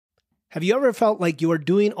Have you ever felt like you are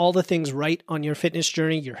doing all the things right on your fitness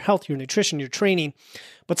journey, your health, your nutrition, your training,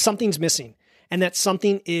 but something's missing? And that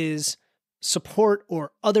something is support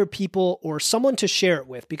or other people or someone to share it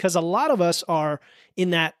with? Because a lot of us are in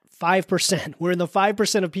that 5%. We're in the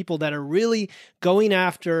 5% of people that are really going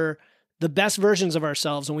after the best versions of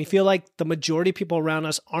ourselves, and we feel like the majority of people around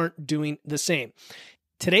us aren't doing the same.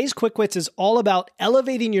 Today's Quick Wits is all about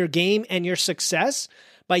elevating your game and your success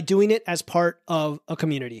by doing it as part of a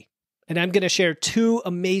community. And I'm going to share 2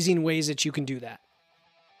 amazing ways that you can do that.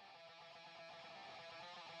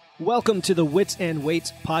 Welcome to the Wits and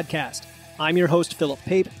Weights podcast. I'm your host, Philip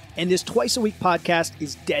Pape, and this twice-a-week podcast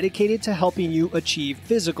is dedicated to helping you achieve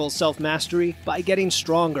physical self-mastery by getting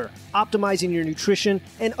stronger, optimizing your nutrition,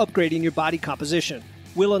 and upgrading your body composition.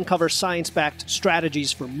 We'll uncover science-backed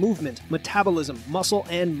strategies for movement, metabolism, muscle,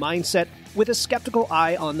 and mindset with a skeptical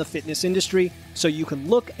eye on the fitness industry so you can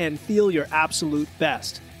look and feel your absolute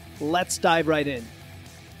best. Let's dive right in.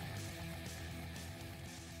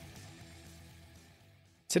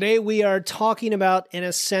 Today, we are talking about an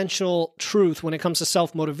essential truth when it comes to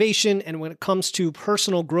self-motivation and when it comes to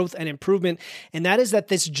personal growth and improvement, and that is that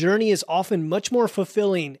this journey is often much more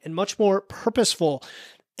fulfilling and much more purposeful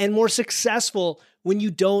and more successful when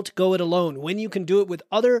you don't go it alone, when you can do it with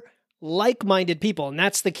other like-minded people. And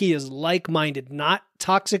that's the key, is like-minded, not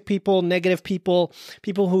toxic people, negative people,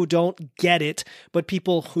 people who don't get it, but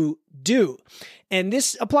people who do. And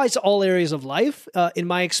this applies to all areas of life, in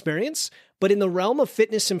my experience. But in the realm of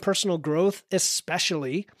fitness and personal growth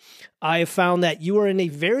especially, I have found that you are in a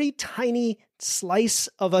very tiny slice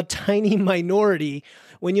of a tiny minority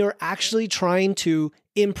when you're actually trying to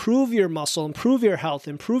improve your muscle, improve your health,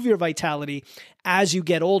 improve your vitality as you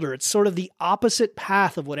get older. It's sort of the opposite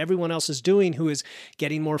path of what everyone else is doing, who is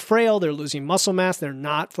getting more frail, they're losing muscle mass, they're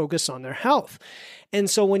not focused on their health. And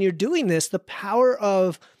so when you're doing this, the power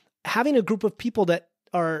of having a group of people that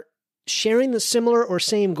are sharing the similar or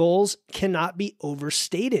same goals cannot be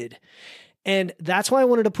overstated. And that's why I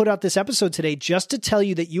wanted to put out this episode today, just to tell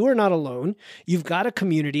you that you are not alone. You've got a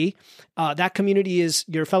community. That community is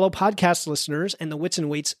your fellow podcast listeners and the Wits and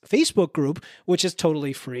Weights Facebook group, which is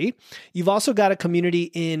totally free. You've also got a community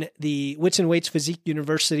in the Wits and Weights Physique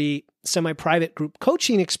University semi-private group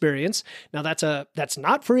coaching experience. Now that's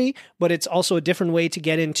not free, but it's also a different way to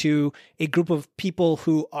get into a group of people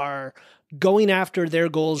who are going after their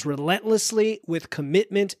goals relentlessly with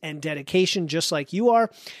commitment and dedication, just like you are.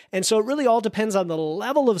 And so it really all depends on the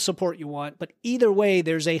level of support you want. But either way,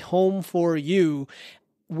 there's a home for you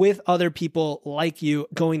with other people like you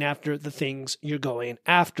going after the things you're going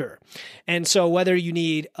after. And so whether you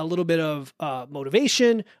need a little bit of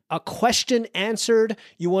motivation, a question answered,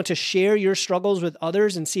 you want to share your struggles with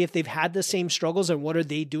others and see if they've had the same struggles and what are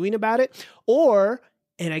they doing about it, or,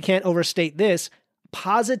 and I can't overstate this,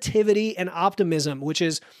 positivity and optimism, which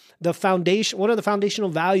is the foundation, one of the foundational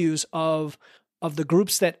values of the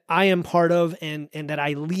groups that I am part of and that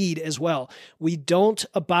I lead as well. We don't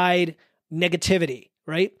abide negativity,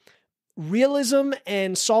 right? Realism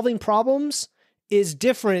and solving problems is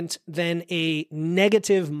different than a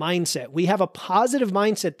negative mindset. We have a positive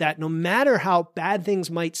mindset that no matter how bad things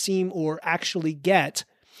might seem or actually get,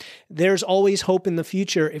 there's always hope in the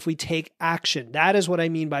future if we take action. That is what I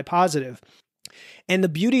mean by positive. And the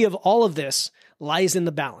beauty of all of this lies in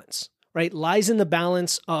the balance, right? Lies in the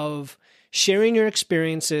balance of sharing your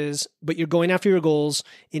experiences, but you're going after your goals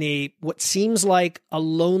in a what seems like a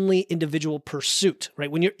lonely individual pursuit, right?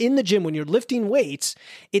 When you're in the gym, when you're lifting weights,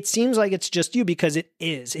 it seems like it's just you because it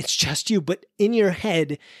is. It's just you. But in your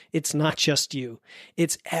head, it's not just you.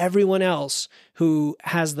 It's everyone else who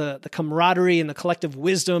has the camaraderie and the collective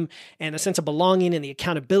wisdom and the sense of belonging and the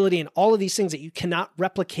accountability and all of these things that you cannot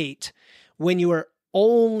replicate when you are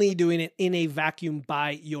only doing it in a vacuum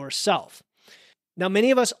by yourself. Now, many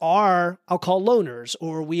of us are, I'll call loners,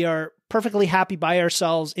 or we are perfectly happy by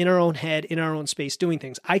ourselves in our own head, in our own space, doing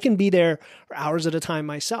things. I can be there for hours at a time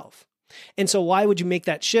myself. And so why would you make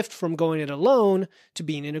that shift from going it alone to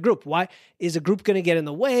being in a group? Why is a group going to get in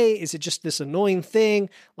the way? Is it just this annoying thing?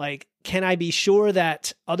 Like, can I be sure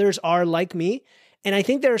that others are like me? And I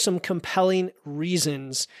think there are some compelling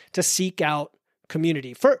reasons to seek out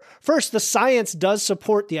community. First, the science does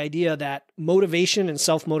support the idea that motivation and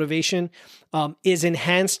self-motivation is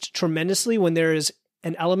enhanced tremendously when there is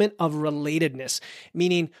an element of relatedness,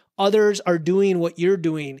 meaning others are doing what you're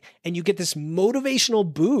doing, and you get this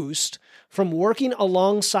motivational boost from working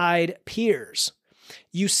alongside peers.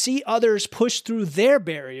 You see others push through their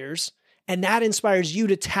barriers, and that inspires you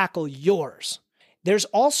to tackle yours. There's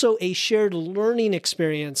also a shared learning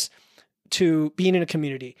experience to being in a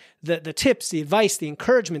community. The tips, the advice, the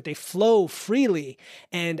encouragement, they flow freely.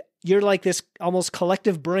 And you're like this almost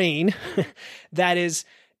collective brain that is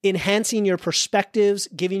enhancing your perspectives,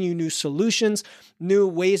 giving you new solutions, new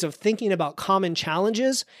ways of thinking about common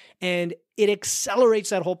challenges. And it accelerates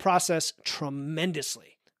that whole process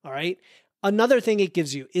tremendously. All right. Another thing it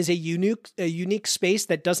gives you is a unique space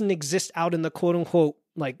that doesn't exist out in the quote unquote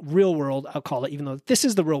like real world, I'll call it, even though this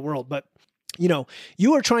is the real world. But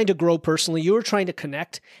you are trying to grow personally, you are trying to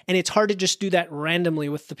connect, and it's hard to just do that randomly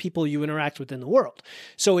with the people you interact with in the world.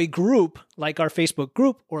 So a group like our Facebook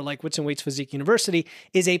group or like Wits and Weights Physique University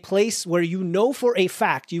is a place where for a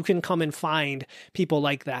fact you can come and find people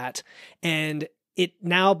like that. And it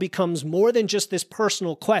now becomes more than just this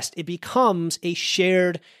personal quest. It becomes a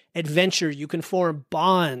shared adventure. You can form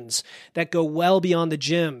bonds that go well beyond the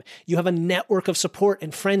gym. You have a network of support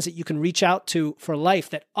and friends that you can reach out to for life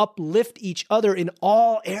that uplift each other in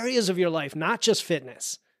all areas of your life, not just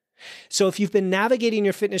fitness. So if you've been navigating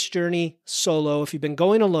your fitness journey solo, if you've been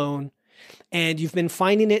going alone, and you've been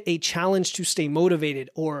finding it a challenge to stay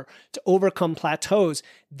motivated or to overcome plateaus,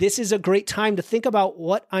 this is a great time to think about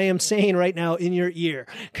what I am saying right now in your ear.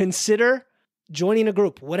 Consider joining a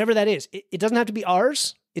group, whatever that is. It doesn't have to be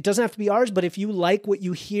ours. It doesn't have to be ours, but if you like what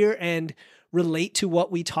you hear and relate to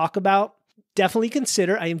what we talk about, definitely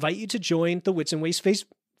consider. I invite you to join the Wits and Weights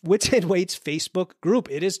Facebook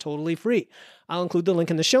group. It is totally free. I'll include the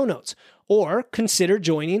link in the show notes. Or consider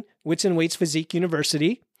joining Wits and Weights Physique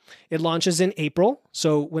University. It launches in April.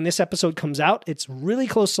 So when this episode comes out, it's really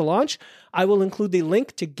close to launch. I will include the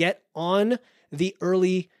link to get on the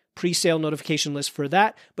early pre-sale notification list for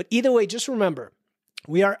that. But either way, just remember,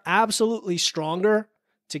 we are absolutely stronger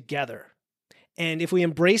together. And if we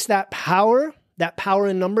embrace that power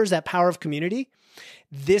in numbers, that power of community,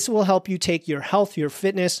 this will help you take your health, your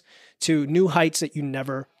fitness to new heights that you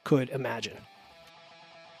never could imagine.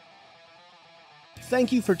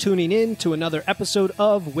 Thank you for tuning in to another episode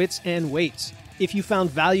of Wits and Weights. If you found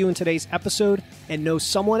value in today's episode and know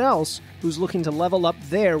someone else who's looking to level up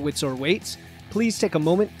their wits or weights, please take a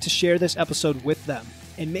moment to share this episode with them.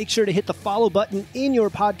 And make sure to hit the follow button in your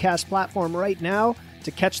podcast platform right now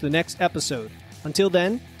to catch the next episode. Until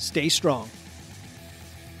then, stay strong.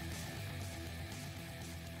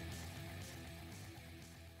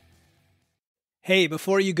 Hey,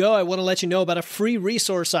 before you go, I want to let you know about a free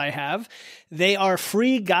resource I have. They are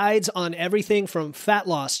free guides on everything from fat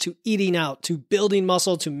loss to eating out to building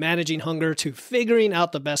muscle to managing hunger to figuring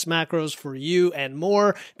out the best macros for you and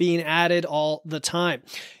more being added all the time.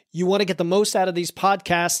 You want to get the most out of these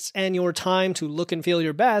podcasts and your time to look and feel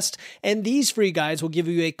your best, and these free guides will give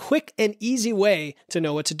you a quick and easy way to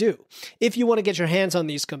know what to do. If you want to get your hands on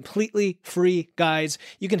these completely free guides,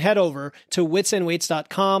 you can head over to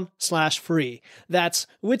witsandweights.com/free. That's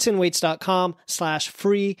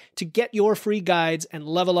witsandweights.com/free to get your free guides and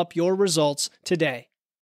level up your results today.